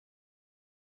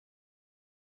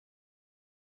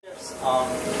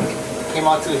Came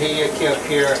out to Heiaki up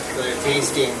here for their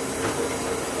tasting.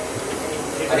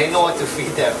 I didn't know what to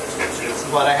feed them,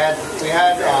 but we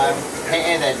had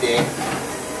hei that day,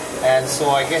 and so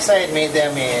I guess I had made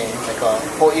them like a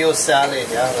ho'io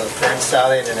salad, a fern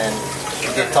salad, and then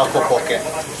we did tako poke.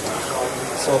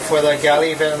 So for the galley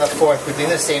event on the 4th, we're doing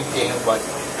the same thing, but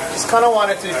just kind of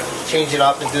wanted to change it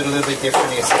up and do it a little bit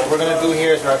differently. So what we're going to do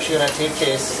here is we're actually going to take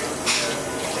this.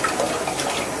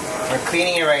 We're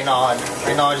cleaning it right now, and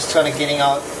right now I'm just trying to get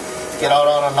out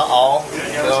on the owl,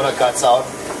 get all the guts out.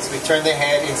 So we turn the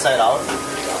head inside out,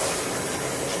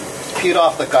 peel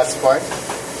off the guts part,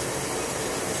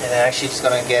 and then actually just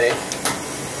gonna get it,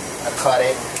 cut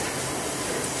it.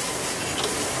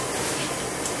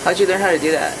 How'd you learn how to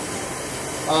do that?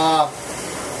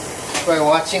 By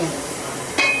watching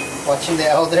the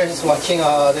elders, watching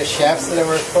other chefs that I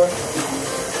work for.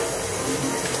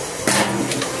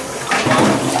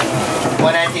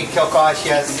 One auntie Kyoko, she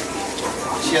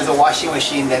has a washing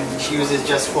machine that she uses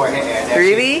just for hair.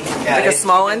 Really? Like a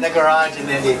small one? In the garage, and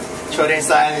then they throw it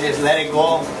inside and just let it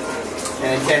go,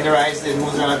 and it tenderizes it,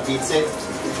 moves around, beats it.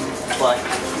 But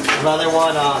another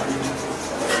one,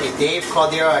 Dave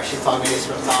Caldera actually taught me this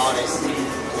from now. Is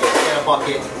get a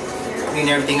bucket, clean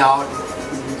everything out,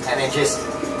 and then just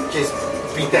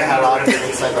beat the hell out of it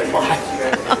inside the pot.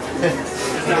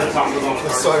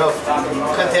 Sort of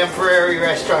contemporary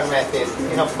restaurant method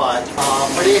in a pot.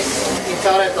 For this, you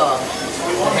tell that the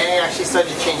hay actually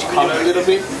started to change color a little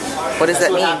bit. What does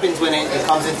that mean? That's what happens when it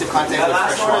comes into contact with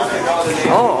fresh water.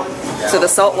 Oh, yeah. So the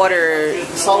salt water...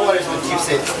 The salt water is what keeps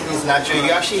it natural.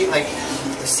 You actually, like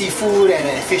seafood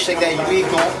and fish like that, you really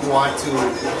don't want to,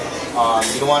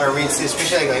 you don't want to rinse it,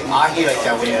 especially like ahi like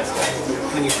that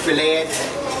when you fillet it.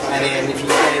 And then if you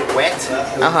get it wet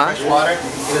with fresh water,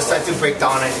 it'll start to break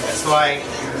down. And that's why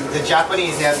the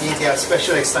Japanese need to have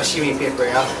special like sashimi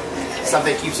paper, stuff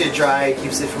that keeps it dry,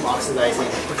 keeps it from oxidizing.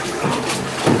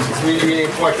 It's really, really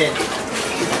important.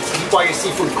 Keep all your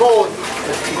seafood cold,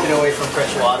 but keep it away from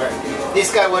fresh water.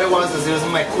 This guy, what it was it was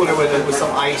in my cooler with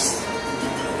some ice,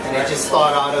 and it just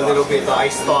thawed out a little bit. The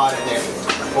ice thawed, and then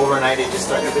overnight it just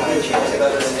started to kind of change.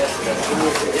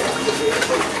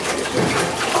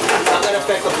 Not going to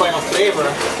affect the final flavor,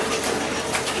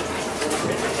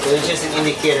 but it's just an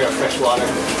indicator of fresh water.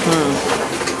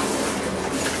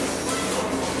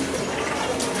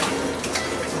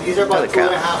 So these are about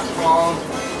 2.5 pound,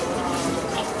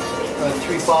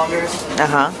 3 pounders.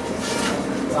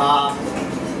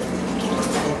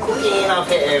 Cooking up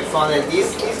here, found that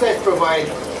these guys provide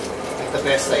like the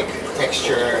best like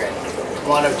texture and a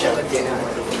lot of gelatin.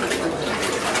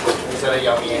 These are the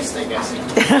yummiest, I guess.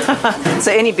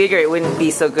 So any bigger, it wouldn't be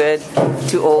so good.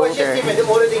 Too old, well, or the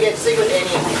older they get, same with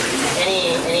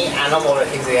any animal or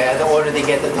things like that. The older they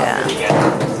get, the tougher they get.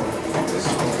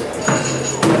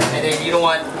 And then you don't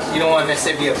want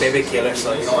necessarily be a baby killer,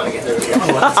 so you don't want to get the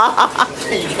young ones.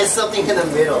 You get something in the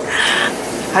middle.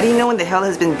 How do you know when the hell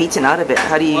has been beaten out of it?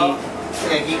 How do you? Well,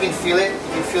 yeah, you can feel it.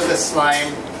 You can feel the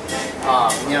slime.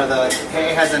 You know, the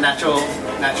hay has a natural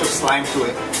slime to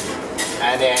it,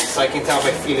 and then so I can tell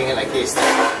by feeling it like this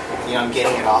that, you know, I'm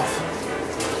getting it off.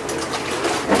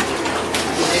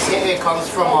 This hay comes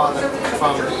from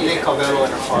Ile Cabello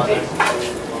and her father.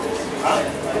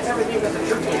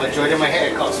 The majority of my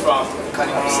hair comes from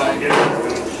cutting up side.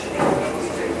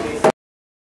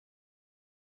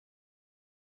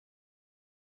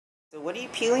 So what are you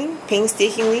peeling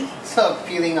painstakingly? So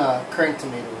peeling currant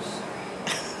tomatoes.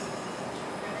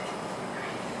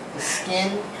 The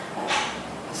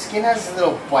skin has a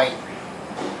little bite.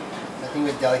 I think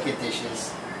with delicate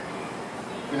dishes,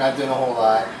 you're not doing a whole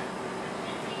lot.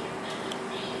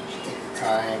 Just take the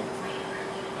time.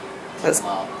 That's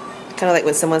kind of like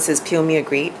when someone says, "Peel me a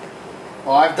grape."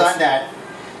 Oh, I've done that.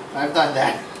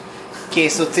 Okay,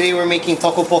 so today we're making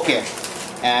tako poke,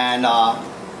 and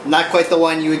not quite the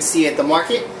one you would see at the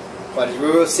market, but it's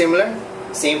real similar,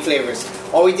 same flavors.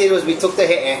 All we did was we took the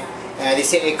he'e, and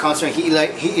this he'e comes from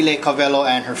Hi'ile Cabello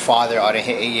and her father out of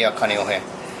He'eia Kaneohe.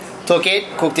 Took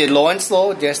it, cooked it low and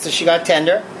slow, just till she got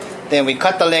tender. Then we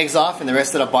cut the legs off and the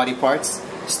rest of the body parts,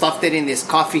 stuffed it in this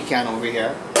coffee can over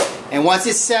here, and once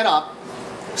it's set up,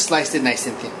 sliced it nice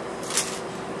and thin.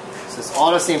 So it's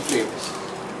all the same flavors.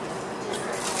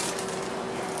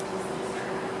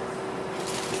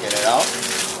 Get it out.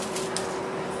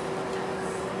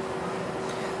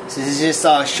 So this is just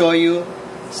shoyu,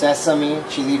 sesame,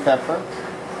 chili pepper,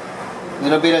 a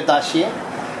little bit of dashi,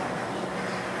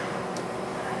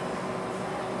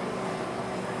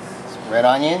 some red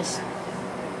onions,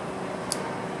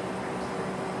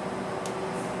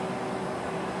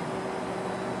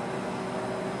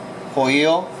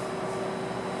 hoyo,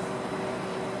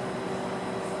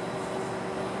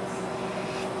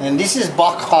 And this is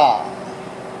baka.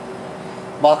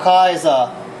 Baka is a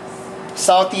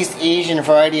Southeast Asian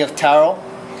variety of taro,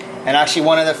 and actually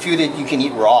one of the few that you can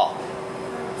eat raw.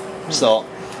 So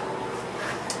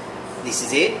this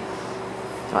is it.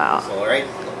 Wow. So alright,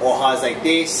 the oha is like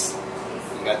this.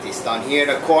 You got this down here,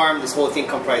 the corm. This whole thing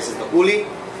comprises the uli.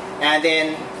 And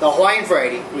then the Hawaiian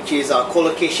variety, which is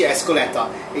Colocasia esculenta,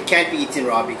 it can't be eaten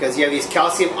raw because you have these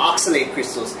calcium oxalate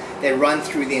crystals that run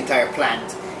through the entire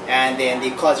plant. And then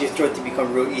they cause your throat to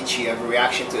become real itchy. You have a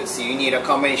reaction to it. So you need a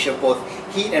combination of both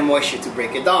heat and moisture to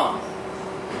break it down.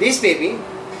 This baby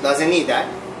doesn't need that.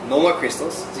 No more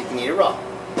crystals, so you can eat it raw.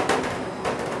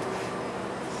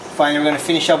 Finally, we're going to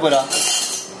finish up with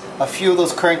a few of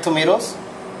those currant tomatoes.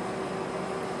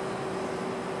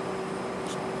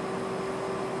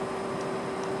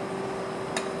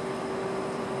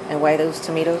 And why those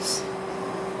tomatoes?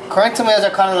 Currant tomatoes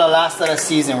are kind of the last of the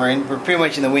season. We're pretty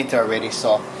much in the winter already,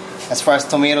 so as far as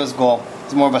tomatoes go,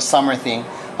 it's more of a summer thing.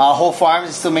 Whole Farms,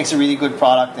 it still makes a really good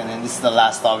product, and then this is the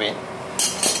last of it.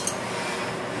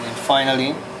 And then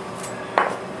finally,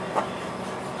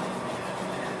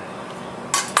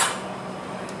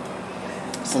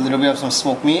 just a little bit of some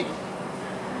smoked meat.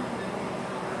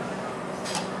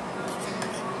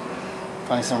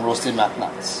 Finally, some roasted mac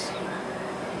nuts.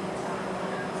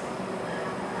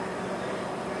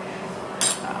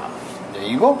 There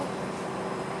you go.